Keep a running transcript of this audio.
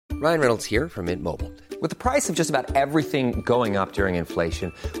Ryan Reynolds here from Mint Mobile. With the price of just about everything going up during inflation,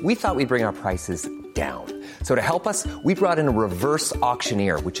 we thought we'd bring our prices down. So to help us, we brought in a reverse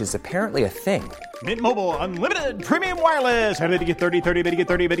auctioneer, which is apparently a thing. Mint Mobile Unlimited Premium Wireless. How to get 30, 30, bit to get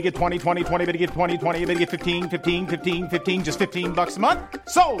 30, bit to get 20, 20, 20, bit to get 20, 20, bit to get 15, 15, 15, 15, just $15 a month?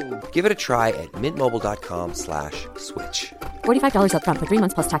 Sold! Give it a try at mintmobile.com/switch. $45 up front for 3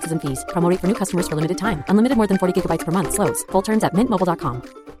 months plus taxes and fees. Promo rate for new customers for limited time. Unlimited more than 40 gigabytes per month. Slows full terms at mintmobile.com.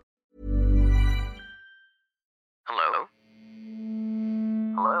 Hello?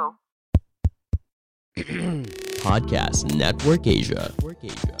 Hello? Podcast Network Asia.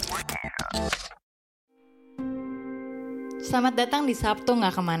 Selamat datang di Sabtu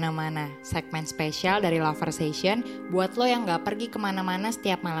Nggak Kemana-Mana, segmen spesial dari Loversation buat lo yang nggak pergi kemana-mana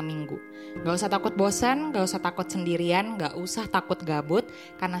setiap malam minggu. Gak usah takut bosan, gak usah takut sendirian, gak usah takut gabut,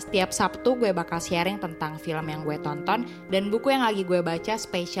 karena setiap Sabtu gue bakal sharing tentang film yang gue tonton dan buku yang lagi gue baca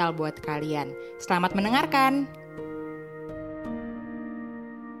spesial buat kalian. Selamat mendengarkan!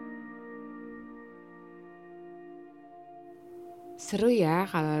 Seru ya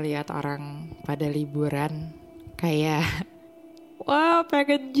kalau lihat orang pada liburan, kayak wah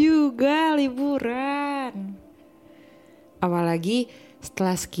pengen juga liburan. Apalagi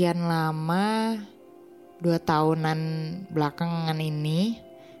setelah sekian lama, 2 tahunan belakangan ini,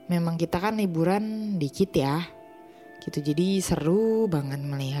 memang kita kan liburan dikit ya. Gitu, jadi seru banget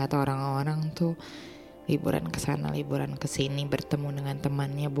melihat orang-orang tuh liburan ke sana, liburan ke sini, bertemu dengan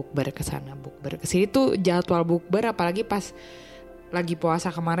temannya, bukber ke sana, bukber ke sini. Tuh jadwal bukber apalagi pas lagi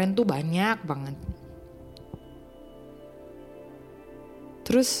puasa kemarin tuh banyak banget.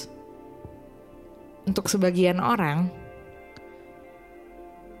 Terus untuk sebagian orang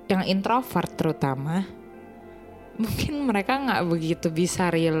yang introvert terutama, mungkin mereka gak begitu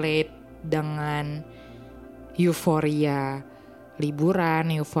bisa relate dengan euforia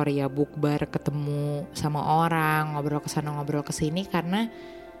liburan, euforia bukber, ketemu sama orang, ngobrol kesana ngobrol kesini, karena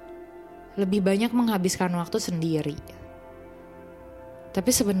lebih banyak menghabiskan waktu sendiri. Tapi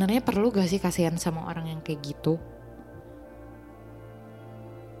sebenarnya perlu gak sih kasihan sama orang yang kayak gitu?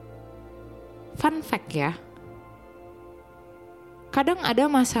 Fun fact ya, kadang ada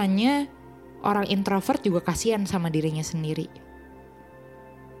masanya orang introvert juga kasihan sama dirinya sendiri.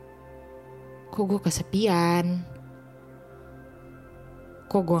 Kok gue kesepian?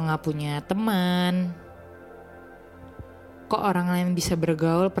 Kok gue gak punya teman? Kok orang lain bisa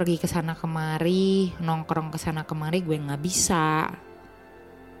bergaul, pergi kesana kemari, nongkrong kesana kemari, gue gak bisa?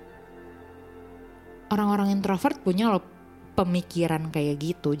 Orang-orang introvert punya loh pemikiran kayak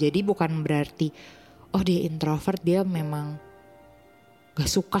gitu. Jadi bukan berarti oh dia introvert, dia memang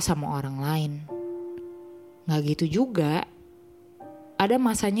gak suka sama orang lain. Gak gitu juga. Ada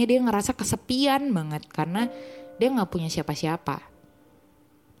masanya dia ngerasa kesepian banget karena dia gak punya siapa-siapa.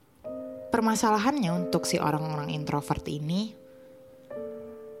 Permasalahannya untuk si orang-orang introvert ini,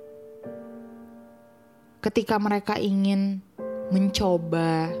 ketika mereka ingin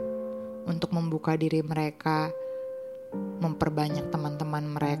mencoba untuk membuka diri mereka, memperbanyak teman-teman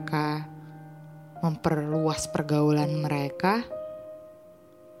mereka, memperluas pergaulan mereka,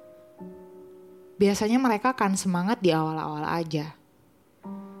 biasanya mereka akan semangat di awal-awal aja.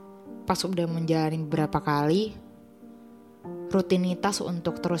 Pas udah menjalani beberapa kali, rutinitas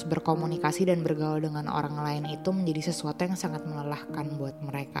untuk terus berkomunikasi dan bergaul dengan orang lain itu menjadi sesuatu yang sangat melelahkan buat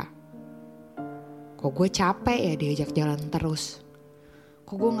mereka. Kok gue capek ya diajak jalan terus?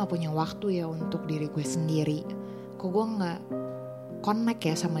 Kok gue gak punya waktu ya untuk diri gue sendiri? Kok gue gak connect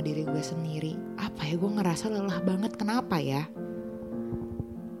ya sama diri gue sendiri? Apa ya, gue ngerasa lelah banget, kenapa ya?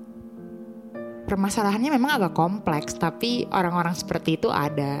 Permasalahannya memang agak kompleks, tapi orang-orang seperti itu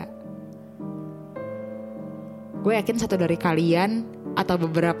ada. Gue yakin satu dari kalian atau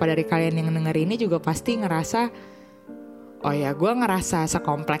beberapa dari kalian yang denger ini juga pasti ngerasa, oh ya, gue ngerasa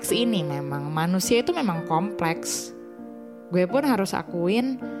sekompleks ini. Memang manusia itu memang kompleks. Gue pun harus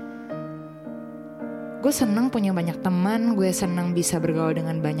akuin, gue seneng punya banyak teman, gue seneng bisa bergaul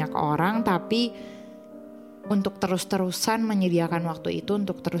dengan banyak orang, tapi untuk terus-terusan menyediakan waktu itu,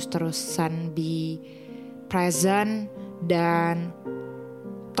 untuk terus-terusan be present dan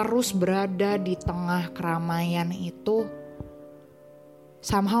terus berada di tengah keramaian itu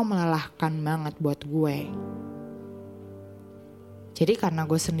somehow melelahkan banget buat gue. Jadi karena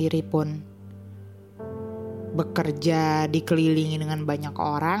gue sendiri pun bekerja dikelilingi dengan banyak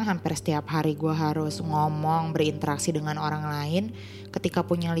orang, hampir setiap hari gue harus ngomong, berinteraksi dengan orang lain. Ketika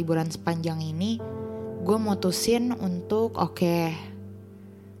punya liburan sepanjang ini, gue mutusin untuk gak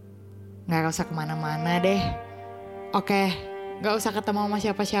usah kemana-mana deh. Gak usah ketemu sama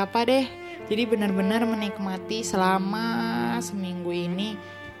siapa-siapa deh. Jadi benar-benar menikmati selama seminggu ini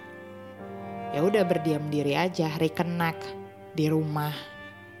ya udah berdiam diri aja, reconnect di rumah,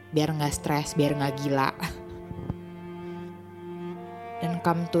 biar nggak stres, biar nggak gila. Dan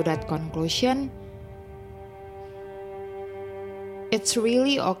come to that conclusion, it's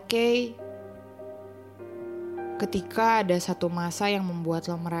really okay ketika ada satu masa yang membuat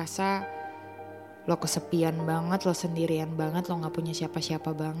lo merasa lo kesepian banget, lo sendirian banget, lo gak punya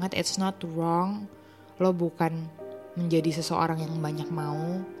siapa-siapa banget. It's not wrong. Lo bukan menjadi seseorang yang banyak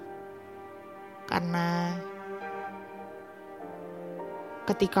mau. Karena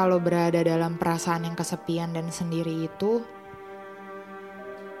ketika lo berada dalam perasaan yang kesepian dan sendiri itu,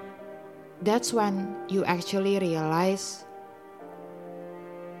 that's when you actually realize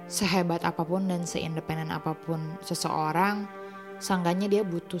sehebat apapun dan seindependen apapun seseorang, seenggaknya dia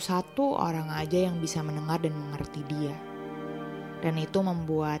butuh satu orang aja yang bisa mendengar dan mengerti dia. Dan itu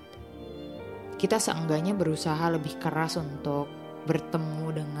membuat kita seenggaknya berusaha lebih keras untuk bertemu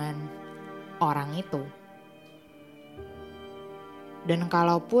dengan orang itu. Dan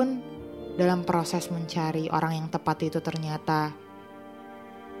kalaupun dalam proses mencari orang yang tepat itu ternyata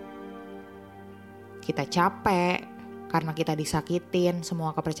kita capek, karena kita disakitin,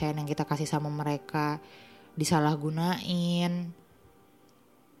 semua kepercayaan yang kita kasih sama mereka disalahgunain.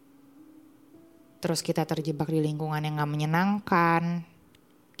 Terus kita terjebak di lingkungan yang gak menyenangkan.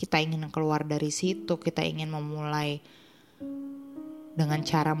 Kita ingin keluar dari situ, kita ingin memulai dengan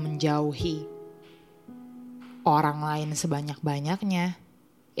cara menjauhi orang lain sebanyak-banyaknya.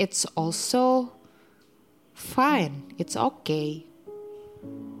 It's also fine, it's okay.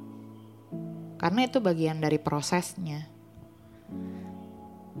 Karena itu bagian dari prosesnya.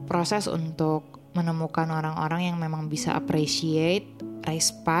 Proses untuk menemukan orang-orang yang memang bisa appreciate,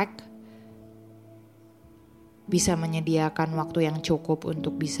 respect, bisa menyediakan waktu yang cukup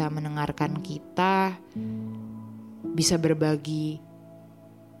untuk bisa mendengarkan kita, bisa berbagi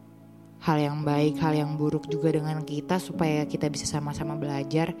hal yang baik, hal yang buruk juga dengan kita supaya kita bisa sama-sama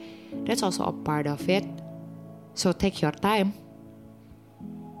belajar. That's also a part of it. So take your time.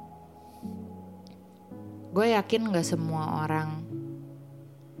 Gue yakin gak semua orang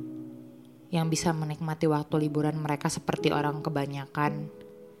yang bisa menikmati waktu liburan mereka seperti orang kebanyakan.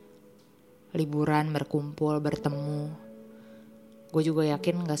 Liburan, berkumpul, bertemu. Gue juga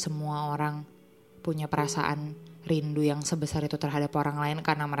yakin gak semua orang punya perasaan rindu yang sebesar itu terhadap orang lain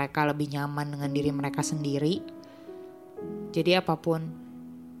karena mereka lebih nyaman dengan diri mereka sendiri. Jadi apapun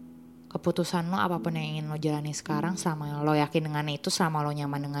keputusan lo, apapun yang ingin lo jalani sekarang, selama lo yakin dengan itu, selama lo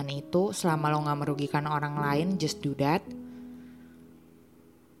nyaman dengan itu, selama lo gak merugikan orang lain, just do that.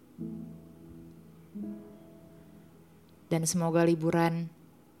 Dan semoga liburan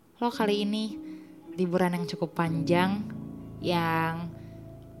lo kali ini liburan yang cukup panjang, yang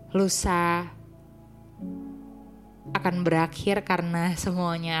lusa akan berakhir karena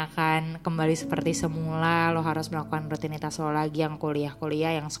semuanya akan kembali seperti semula. Lo harus melakukan rutinitas lo lagi, yang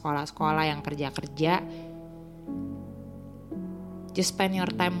kuliah-kuliah, yang sekolah-sekolah, yang kerja-kerja. Just spend your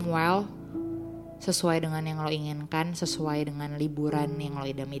time well, sesuai dengan yang lo inginkan, sesuai dengan liburan yang lo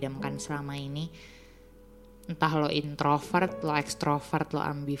idam-idamkan selama ini. Entah lo introvert, lo extrovert, lo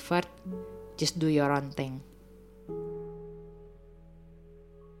ambivert, just do your own thing.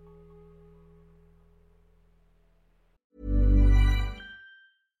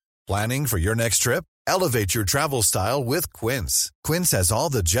 Planning for your next trip? Elevate your travel style with Quince. Quince has all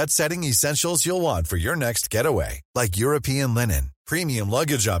the jet-setting essentials you'll want for your next getaway, like European linen, premium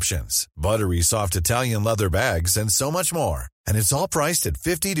luggage options, buttery soft Italian leather bags, and so much more. And it's all priced at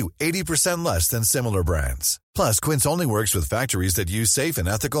 50 to 80% less than similar brands. Plus, Quince only works with factories that use safe and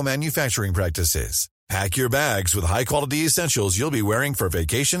ethical manufacturing practices. Pack your bags with high-quality essentials you'll be wearing for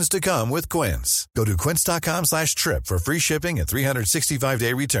vacations to come with Quince. Go to quince.com/trip for free shipping and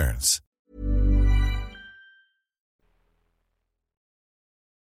 365-day returns.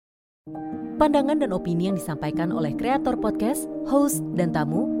 Pandangan dan opini yang disampaikan oleh kreator podcast, host, dan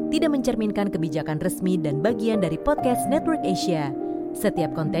tamu tidak mencerminkan kebijakan resmi dan bagian dari Podcast Network Asia.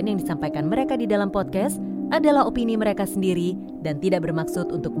 Setiap konten yang disampaikan mereka di dalam podcast adalah opini mereka sendiri dan tidak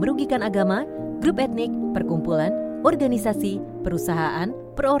bermaksud untuk merugikan agama, grup etnik, perkumpulan, organisasi, perusahaan,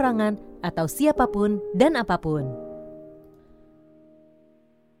 perorangan, atau siapapun dan apapun.